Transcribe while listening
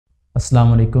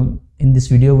Assalamu alaikum. In this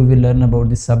video we will learn about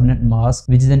the subnet mask,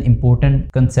 which is an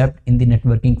important concept in the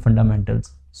networking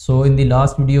fundamentals. So in the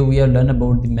last video we have learned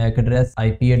about the MAC address,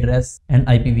 IP address and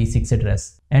IPv6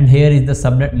 address. And here is the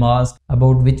subnet mask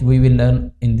about which we will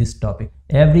learn in this topic.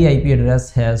 Every IP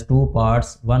address has two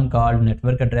parts, one called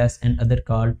network address and other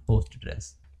called host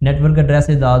address. Network address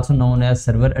is also known as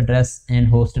server address and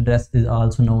host address is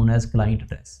also known as client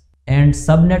address. And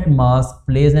subnet mask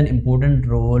plays an important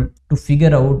role to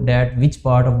figure out that which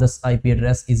part of this IP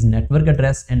address is network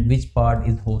address and which part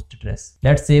is host address.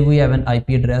 Let's say we have an IP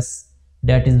address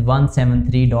that is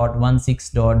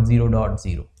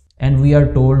 173.16.0.0 and we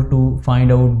are told to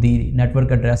find out the network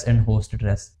address and host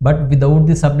address. But without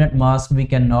the subnet mask we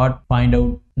cannot find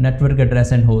out network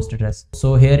address and host address.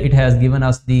 So here it has given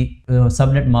us the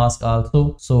subnet mask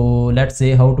also. So let's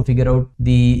say how to figure out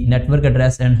the network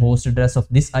address and host address of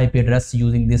this IP address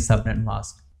using this subnet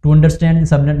mask. To understand the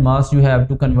subnet mask, you have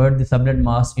to convert the subnet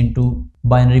mask into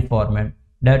binary format.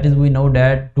 That is, we know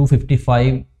that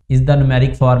 255 is the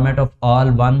numeric format of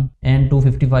all 1 and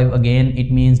 255 again.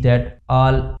 It means that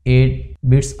all 8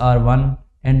 bits are 1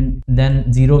 and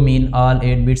then 0 mean all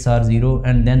 8 bits are 0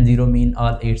 and then 0 mean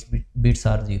all 8 bits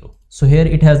are 0. So here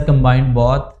it has combined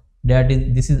both, that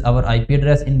is, this is our IP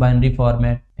address in binary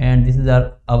format and this is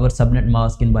our subnet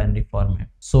mask in binary format.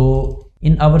 So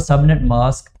in our subnet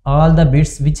mask, all the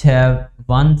bits which have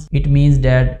 1s, it means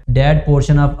that that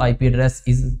portion of IP address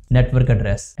is network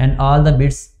address, and all the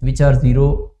bits which are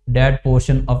 0, that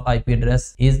portion of IP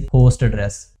address is host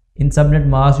address. In subnet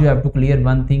mask you have to clear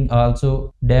one thing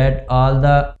also, that all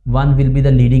the 1 will be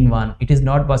the leading one. It is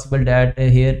not possible that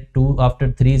here 2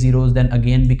 after 3 zeros then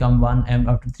again become 1 and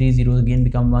after 3 zeros again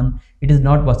become 1. It is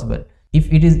not possible.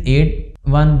 If it is 8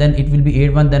 1 then it will be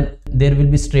 8 1, then there will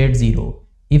be straight 0.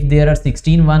 If there are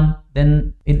 16 1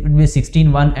 then it will be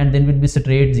 16 1 and then will be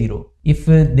straight 0. If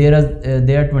there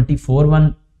are 24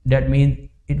 1, that means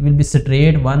it will be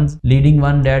straight ones leading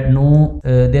one, that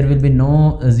there will be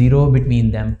no 0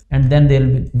 between them, and then there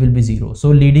will be 0. So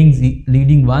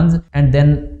leading ones and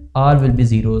then all will be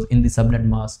zeros in the subnet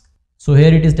mask. So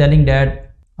here it is telling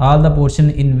that all the portion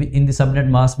in the subnet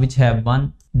mask which have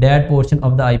 1, that portion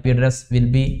of the IP address will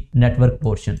be network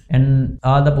portion, and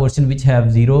all the portion which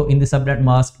have 0 in the subnet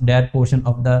mask, that portion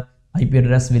of the IP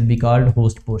address will be called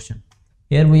host portion.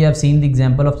 Here we have seen the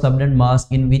example of subnet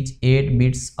mask in which 8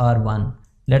 bits are 1.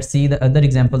 Let's see the other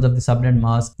examples of the subnet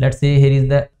mask. Let's say here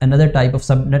is another type of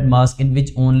subnet mask in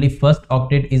which only first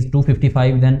octet is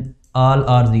 255, then all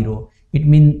are 0. It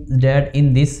means that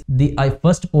in this the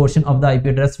first portion of the IP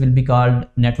address will be called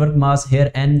network mask.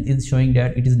 Here n is showing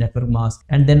that it is network mask,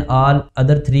 and then all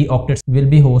other 3 octets will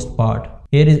be host part.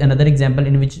 Here is another example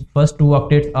in which first 2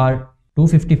 octets are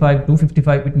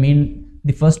 255. It means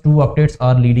the first 2 octets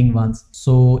are leading ones.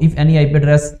 So if any IP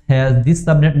address has this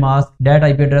subnet mask, that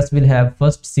IP address will have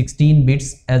first 16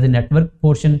 bits as a network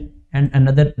portion and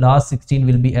another last 16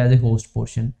 will be as a host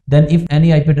portion. Then if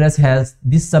any IP address has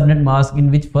this subnet mask in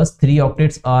which first 3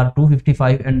 octets are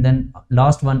 255 and then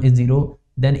last one is 0,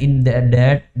 then in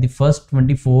that the first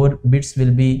 24 bits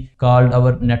will be called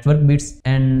our network bits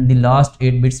and the last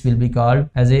 8 bits will be called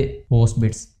as a host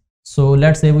bits. So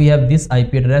let's say we have this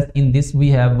IP address. In this we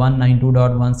have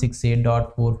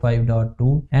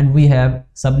 192.168.45.2 and we have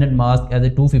subnet mask as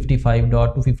a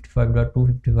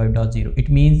 255.255.255.0. It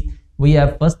means we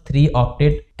have first 3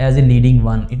 octet as a leading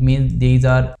one. It means these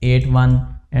are 8-1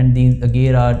 and these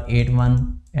again are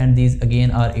 8-1 and these again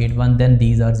are 8-1, then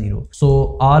these are 0.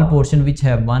 So all portion which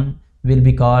have 1 will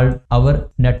be called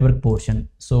our network portion.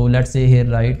 So let's say here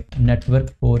write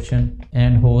network portion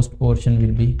and host portion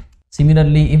will be.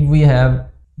 Similarly, if we have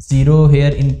 0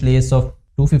 here in place of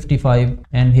 255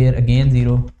 and here again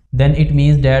 0, then it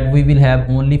means that we will have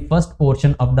only first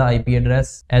portion of the IP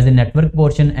address as a network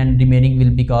portion and remaining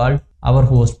will be called our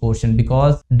host portion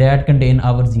because that contain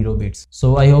our 0 bits.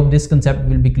 So I hope this concept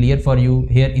will be clear for you.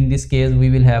 Here in this case we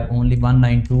will have only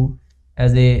 192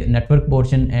 as a network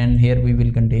portion and here we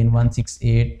will contain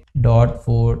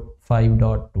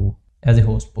 168.45.2 as a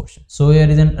host portion. So here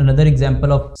is another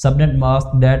example of subnet mask,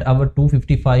 that our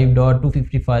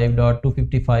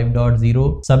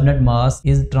 255.255.255.0 subnet mask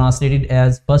is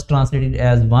first translated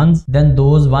as ones, then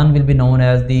those 1 will be known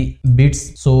as the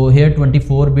bits. So here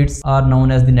 24 bits are known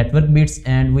as the network bits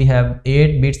and we have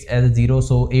 8 bits as a 0,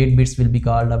 so 8 bits will be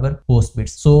called our host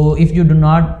bits. So if you do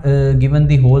not given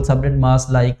the whole subnet mask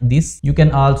like this, you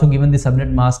can also given the subnet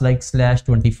mask like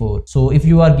 /24. So if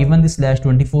you are given the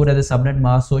 /24 as a subnet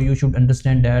mask, so you should should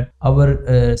understand that our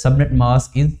subnet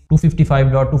mask is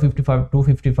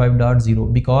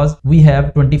 255.255.255.0 because we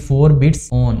have 24 bits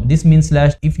on. This means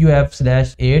slash, if you have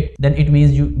 /8, then it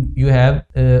means you have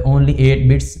only 8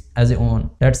 bits as a on.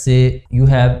 Let's say you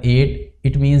have 8,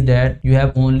 it means that you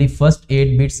have only first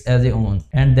 8 bits as a on,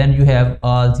 and then you have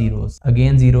all zeros,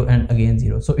 again 0 and again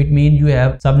 0. So it means you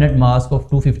have subnet mask of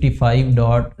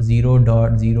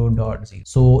 255.0.0.0.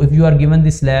 so if you are given the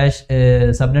slash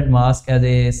subnet mask as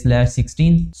a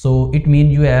 /16, so it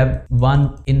means you have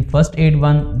 1 in first 8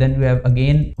 1, then you have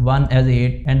again 1 as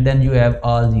 8, and then you have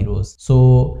all zeros.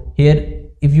 So here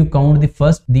if you count the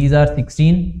first, these are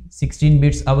 16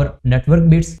 bits our network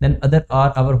bits, then other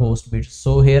are our host bits.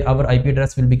 So here our IP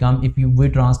address will become, if we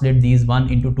translate these 1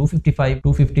 into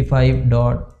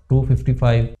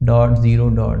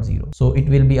 255.255.0.0, so it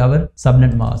will be our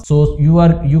subnet mask. So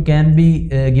you can be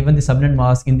given the subnet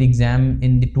mask in the exam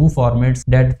in the two formats.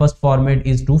 That first format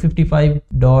is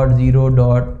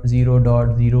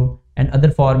 255.0.0.0 and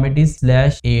other format is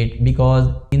 /8, because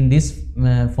in this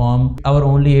form our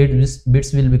only 8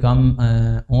 bits will become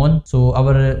on, so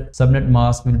our subnet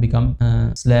mask will become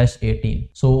 /18.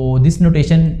 so this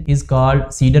notation is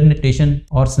called seeder notation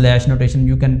or slash notation,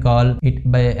 you can call it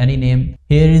by any name.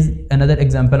 Here is another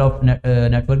example of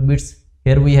network bits.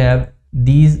 Here we have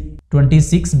these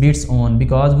 26 bits on,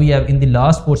 because we have in the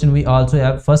last portion we also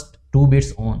have first 2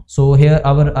 bits on. So here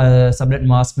our subnet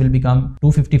mask will become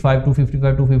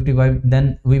 255,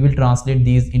 then we will translate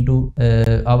these into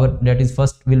our, that is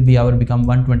first will be our become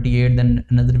 128, then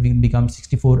another will become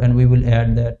 64, and we will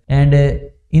add that. And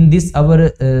in this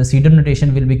our seeder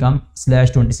notation will become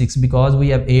 /26, because we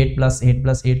have 8 plus 8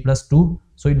 plus 8 plus 2,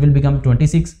 so it will become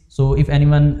 26. So if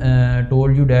anyone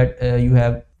told you that you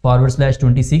have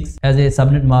 /26 as a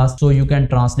subnet mask, so you can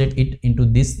translate it into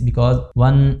this, because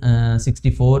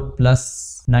 164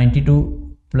 plus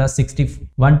 92 plus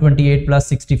 128 plus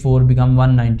 64 become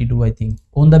 192, I think.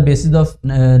 On the basis of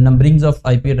numberings of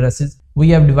IP addresses, we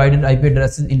have divided IP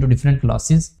addresses into different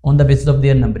classes on the basis of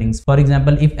their numberings. For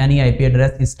example, if any IP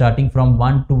address is starting from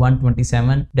 1 to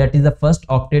 127, that is the first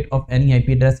octet of any IP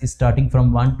address is starting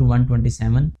from 1 to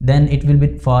 127, then it will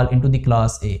fall into the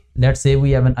class A. Let's say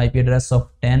we have an IP address of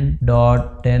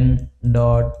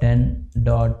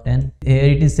 10.10.10.10. Here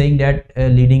it is saying that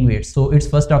leading weights, so its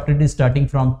first octet is starting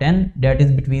from 10, that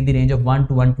is between the range of 1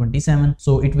 to 127,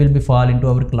 so it will be fall into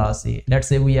our class A. Let's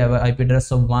say we have an IP address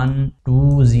of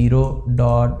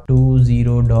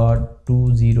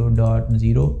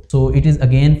 120.20.20.0, so it is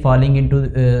again falling into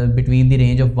between the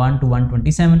range of 1 to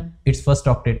 127, its first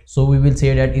octet, so we will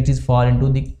say that it is fall into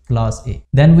the class A.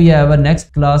 Then we have a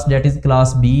next class, that is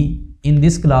class B. In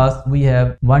this class we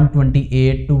have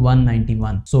 128 to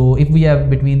 191, so if we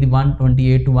have between the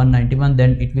 128 to 191,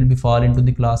 then it will be fall into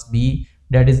the class B.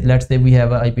 That is, let's say we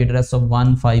have an IP address of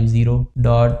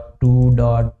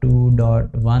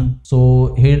 150.2.2.1,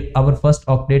 so here our first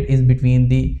octet is between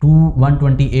the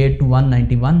 128 to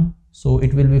 191, so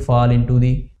it will be fall into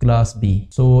the class B.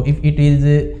 So if it is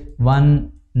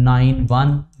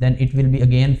 191, then it will be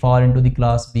again fall into the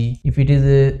class B. If it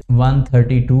is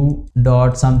 132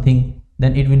 dot something,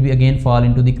 then it will be again fall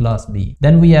into the class B.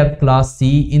 Then we have class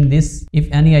C. In this, if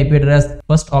any IP address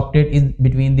first octet is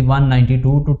between the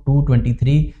 192 to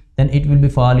 223, then it will be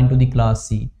fall into the class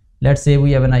C. Let's say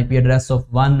we have an IP address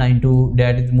of 192,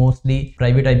 that is mostly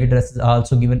private IP addresses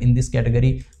also given in this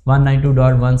category,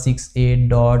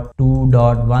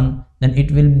 192.168.2.1, then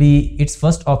it will be, its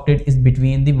first octet is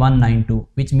between the 192,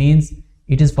 which means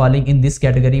it is falling in this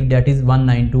category, that is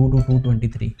 192 to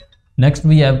 223. Next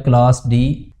we have class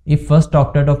D. If first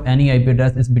octet of any IP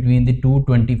address is between the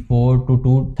 224 to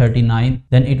 239,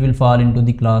 then it will fall into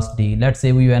the class D. Let's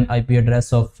say we have an IP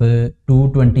address of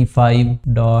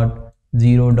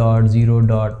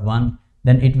 225.0.0.1,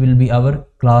 then it will be our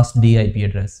class D IP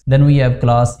address. Then we have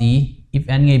class E. If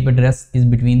any IP address is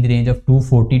between the range of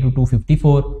 240 to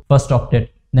 254 first octet,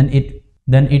 then it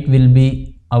will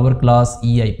be our class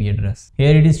E IP address.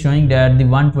 Here it is showing that the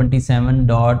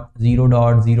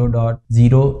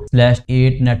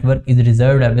 127.0.0.0/8 network is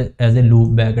reserved as a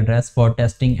loopback address for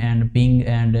testing and ping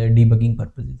and debugging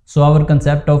purposes. So our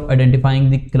concept of identifying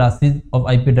the classes of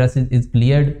IP addresses is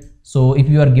cleared. So if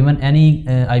you are given any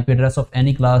IP address of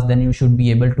any class, then you should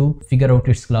be able to figure out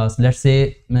its class. Let's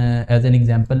say as an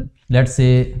example, let's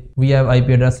say we have IP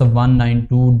address of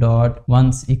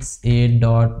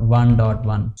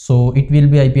 192.168.1.1. so it will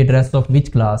be IP address of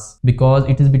which class? Because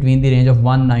it is between the range of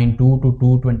 192 to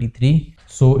 223,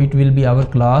 so it will be our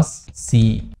class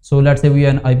C. So let's say we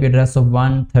have an IP address of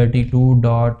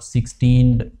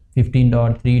 132.16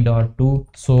 15.3.2.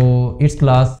 so its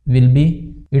class will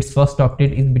be, its first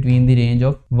octet is between the range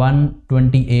of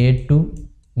 128 to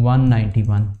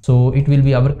 191. so it will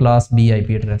be our class B IP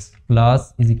address.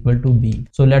 Class is equal to B.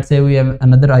 So let's say we have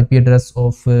another IP address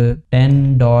of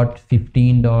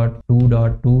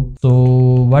 10.15.2.2. so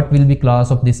what will be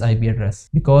class of this IP address?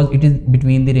 Because it is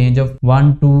between the range of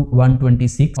 1 to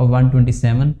 126 or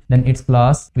 127, then its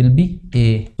class will be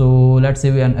A. so let's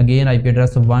say we have again IP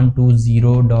address of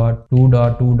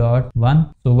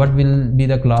 120.2.2.1. so what will be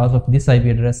the class of this IP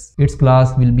address? Its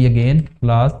class will be again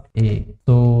class A.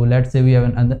 so let's say we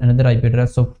have another IP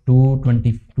address of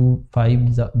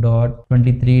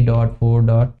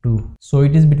 225.23.4.2. so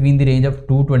it is between the range of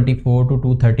 224 to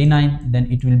 239, then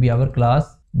it will be our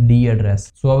class D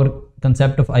address. So our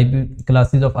concept of IP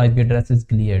classes of IP address is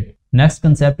cleared. Next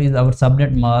concept is our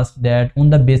subnet mask, that on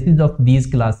the basis of these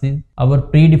classes our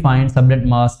predefined subnet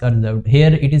masks are reserved.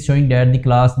 Here it is showing that the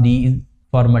class D is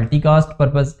for multicast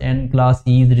purpose and class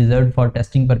E is reserved for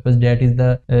testing purpose, that is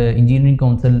the engineering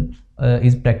council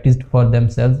is practiced for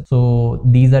themselves. So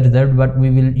these are reserved, but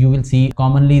you will see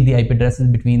commonly the IP addresses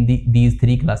between these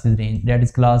three classes range, that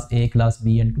is class A, class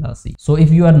B and class C. So if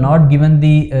you are not given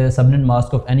the subnet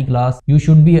mask of any class, you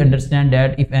should be understand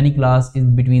that if any class is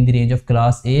between the range of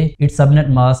class A, its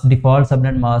subnet mask, default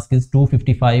subnet mask is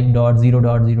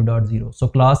 255.0.0.0. so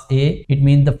class A, it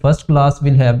means the first class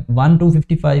will have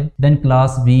 1255, then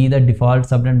class B, the default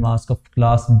subnet mask of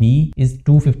class B is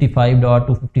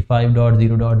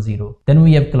 255.255.0.0. Then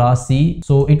we have class C,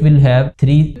 so it will have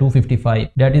 255,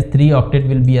 that is 3 octet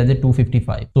will be as a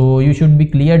 255. so you should be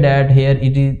clear that here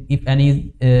it is, if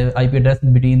any IP address is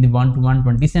between the 1 to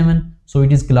 127, so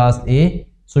it is class A,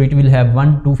 so it will have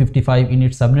 1255 in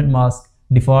its subnet mask,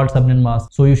 default subnet mask.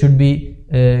 so you should be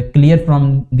clear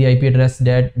from the IP address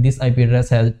that this IP address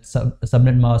has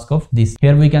subnet mask of this.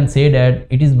 Here we can say that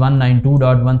it is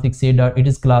 192.168. it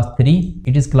is class 3,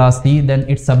 it is class C, then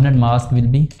its subnet mask will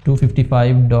be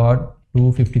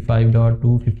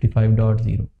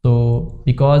 255.255.255.0. so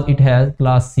because it has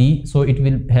class C, so it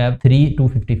will have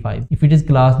 255. If it is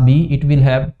class B, it will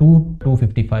have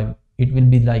 255. It will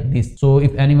be like this. So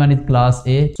if anyone is class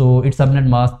A, so its subnet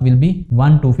mask will be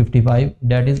 1255,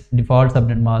 that is default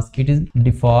subnet mask. It is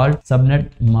default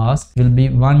subnet mask will be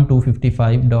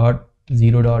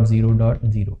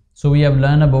 1255.0.0.0. So we have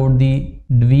learned about the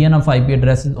division of IP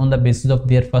addresses on the basis of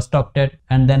their first octet,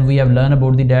 and then we have learned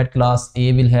about that class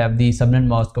A will have the subnet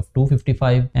mask of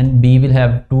 255 and B will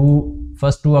have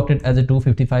first 2 octet as a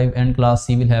 255 and class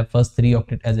C will have first 3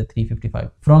 octet as a 355.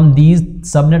 From these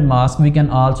subnet masks we can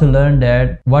also learn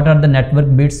that what are the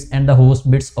network bits and the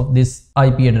host bits of this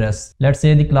IP address. Let's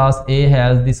say the class A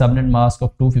has the subnet mask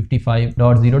of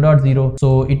 255.0.0.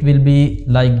 so it will be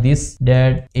like this,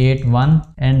 that 81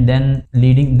 and then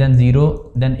leading, then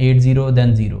 0, then 80,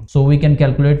 then 0. So we can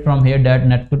calculate from here that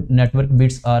network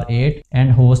bits are 8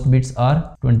 and host bits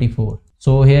are 24.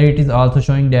 So here it is also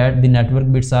showing that the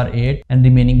network bits are 8 and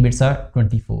remaining bits are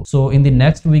 24. So in the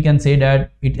next we can say that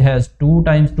it has 2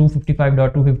 times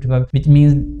 255.255, which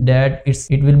means that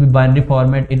it will be binary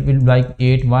format. It will be like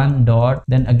 81 dot,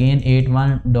 then again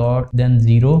 81 dot, then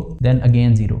 0, then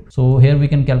again 0. So here we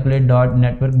can calculate dot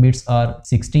network bits are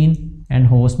 16 and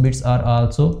host bits are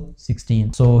also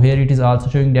 16. So here it is also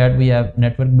showing that we have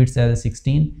network bits as a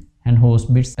 16 and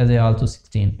host bits as a also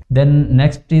 16. Then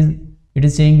next is, it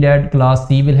is saying that class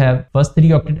C will have first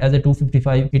 3 octet as a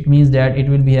 255. It means that it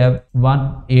will be have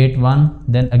 181,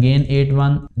 then again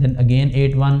 81, then again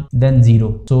 81, then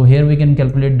 0. So here we can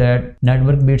calculate that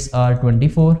network bits are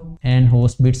 24 and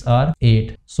host bits are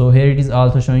 8. So here it is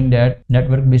also showing that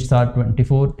network bits are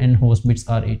 24 and host bits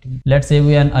are 18. Let's say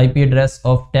we have an IP address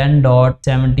of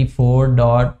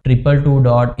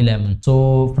 10.74.222.11.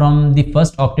 So from the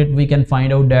first octet we can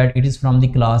find out that it is from the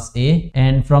class A,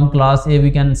 and from class A we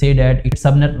can say that its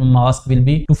subnet mask will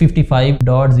be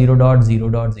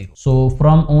 255.0.0.0. So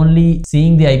from only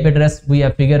seeing the IP address we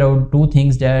have figured out 2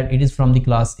 things, that it is from the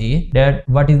class A, that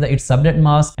what is its subnet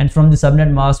mask, and from the subnet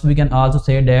mask we can also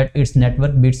say that its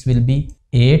network bits will be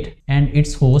 8 and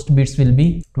its host bits will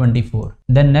be 24.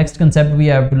 Then next concept we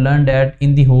have to learn that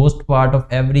in the host part of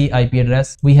every IP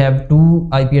address we have 2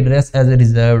 IP address as a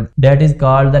reserved, that is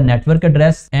called the network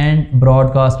address and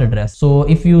broadcast address. So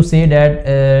if you say that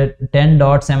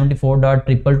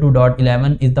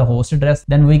 10.74.222.11 is the host address,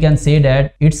 then we can say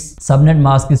that its subnet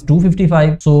mask is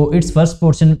 255. So its first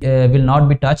portion will not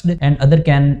be touched and other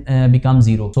can become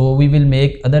 0. So we will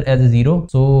make other as a 0.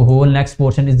 So whole next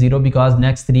portion is 0 because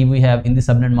next 3 we have in the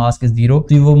subnet mask mask is 0.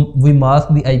 So we mask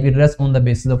the IP address on the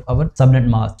basis of our subnet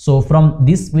mask. So from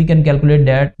this we can calculate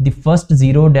that the first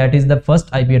 0, that is the first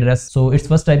IP address, so its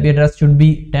first IP address should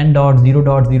be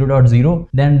 10.0.0.0,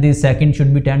 then the second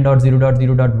should be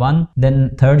 10.0.0.1, then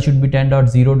third should be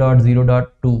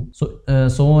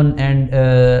 10.0.0.2, so on,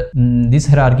 and this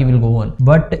hierarchy will go on.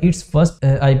 But its first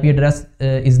IP address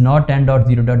is not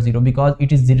 10.0.0 because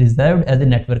it is reserved as a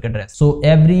network address. So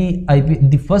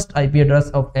the first IP address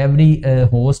of every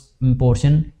host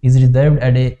portion is reserved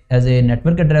as a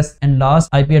network address, and last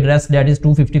IP address, that is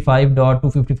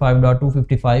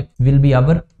 255.255.255, will be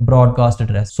our broadcast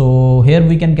address. So here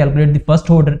we can calculate the first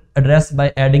host address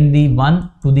by adding the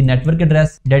 1 to the network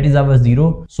address, that is our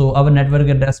 0. So our network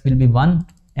address will be 1,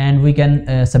 and we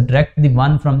can subtract the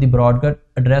 1 from the broadcast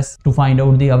address to find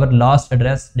out our last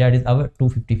address, that is our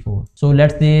 254. So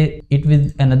let's say it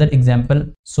with another example.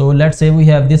 So let's say we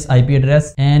have this IP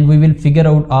address, and we will figure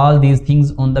out all these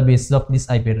things on the basis of this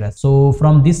IP address. So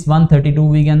from this 132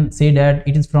 we can say that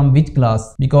it is from which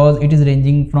class, because it is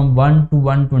ranging from 1 to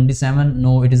 127.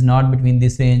 No, it is not between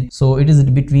this range. So it is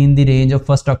between the range of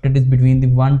first octet is between the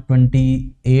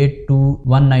 128 to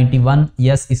 191.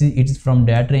 Yes, it is from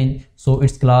that range. So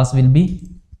its class will be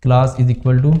class is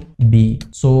equal to B.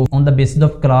 So on the basis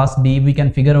of class B we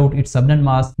can figure out its subnet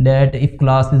mask, that if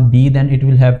class is B, then it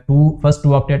will have first two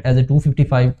octet as a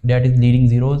 255, that is leading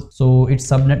zeros. So its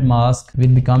subnet mask will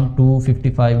become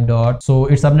 255 dot. So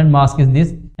its subnet mask is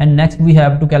this. And next we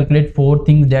have to calculate 4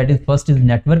 things, that is first is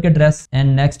network address,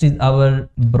 and next is our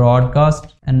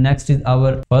broadcast, and next is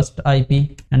our first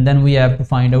IP, and then we have to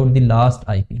find out the last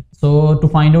IP. So to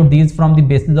find out these from the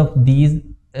basis of these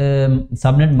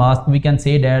subnet mask, we can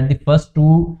say that the first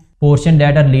 2 portion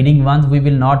that are leading ones, we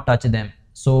will not touch them.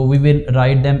 So we will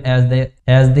write them as they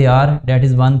are, that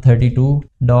is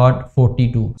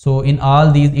 132.42. So in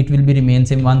all these it will be remain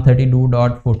same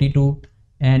 132.42,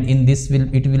 and in this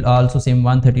it will also same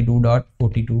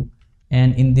 132.42,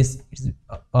 and in this is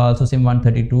also same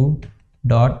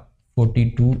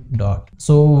 132.42 dot.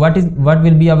 So what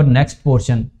will be our next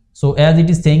portion? So as it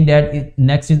is saying that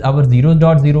next is our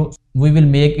 0.0, we will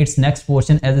make its next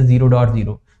portion as a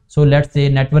 0.0. So let's say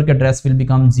network address will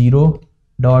become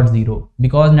 0.0,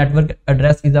 because network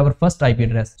address is our first IP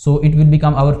address. So it will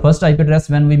become our first IP address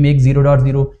when we make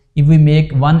 0.0. If we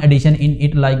make one addition in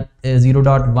it like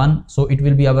 0.1, so it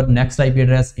will be our next IP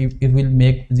address. If we'll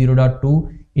make 0.2,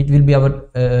 it will be our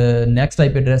next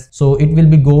IP address. So it will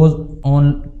be goes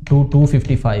on to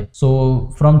 255. So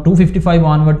from 255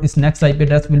 onward, this next IP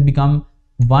address will become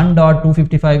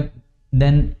 1.255,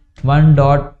 then 1.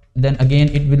 Then again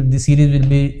it will, the series will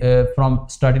be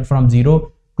started from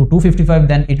 0 to 255,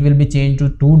 then it will be changed to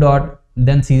 2.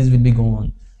 Then series will be go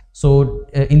on. So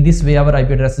in this way our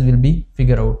IP addresses will be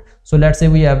figured out. So let's say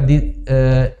we have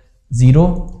the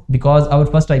 0, because our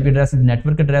first IP address is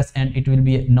network address, and it will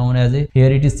be known as a,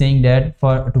 here it is saying that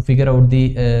to figure out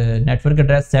the network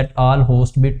address, set all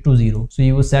host bit to 0. So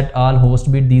you will set all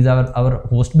host bit, these are our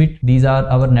host bit, these are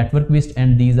our network bits,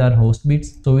 and these are host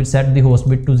bits. So we set the host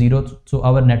bit to 0, so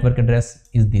our network address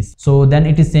is this. So then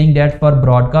it is saying that for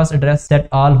broadcast address, set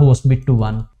all host bit to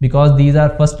 1, because these are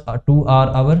first 2 are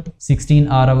our 16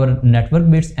 are our network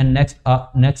bits, and next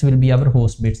will be our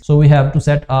host bits. So we have to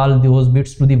set all those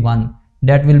bits to the 1,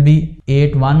 that will be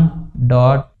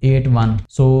 81.81.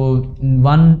 So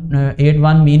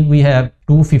 81 mean we have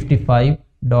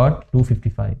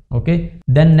 255.255. okay,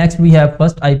 then next we have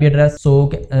first IP address.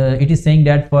 So it is saying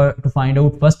that to find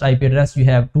out first IP address, you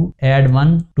have to add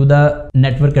 1 to the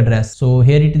network address. So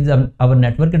here it is our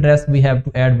network address, we have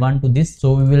to add 1 to this.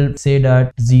 So we will say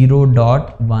that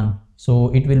 0.1. So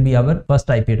it will be our first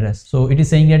IP address. So it is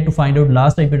saying that to find out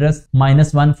last IP address,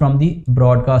 -1 from the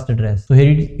broadcast address. So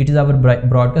here it is our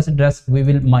broadcast address, we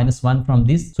will -1 from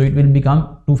this. So it will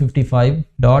become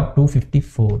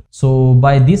 255.254. So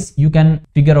by this you can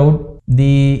figure out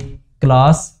the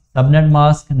class, subnet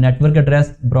mask, network address,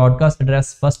 broadcast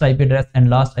address, first IP address, and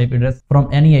last IP address from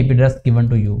any IP address given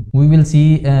to you. We will see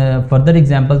further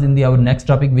examples in our next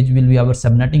topic, which will be our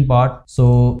subnetting part. So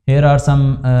here are some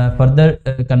further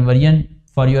conversion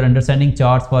for your understanding,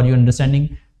 charts for your understanding,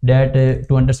 that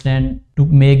to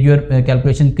make your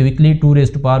calculation quickly, 2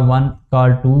 raised to power 1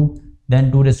 called 2,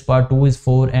 then 2 raised to power 2 is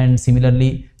 4, and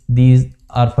similarly these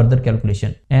our further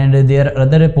calculation. And there are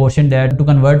other portion that to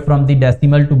convert from the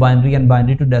decimal to binary and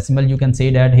binary to decimal, you can say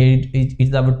that here it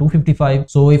is our 255.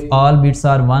 So if all bits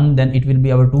are 1, then it will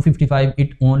be our 255. It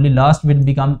only last will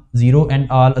become 0 and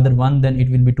all other 1, then it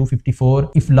will be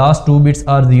 254. If last 2 bits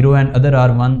are 0 and other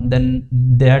are 1, then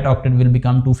that octet will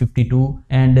become 252.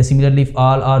 And similarly, if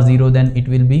all are 0, then it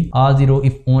will be all 0.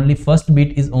 If only first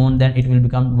bit is on, then it will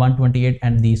become 128,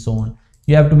 and these so on.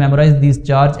 You have to memorize these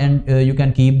charts, and you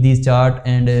can keep these chart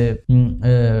and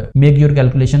make your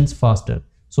calculations faster.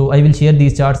 So I will share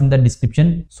these charts in the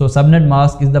description. So subnet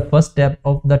mask is the first step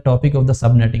of the topic of the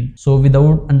subnetting. So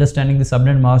without understanding the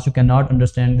subnet mask, you cannot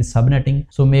understand the subnetting.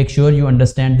 So make sure you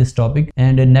understand this topic,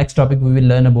 and next topic we will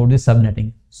learn about the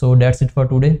subnetting. So that's it for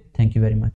today. Thank you very much.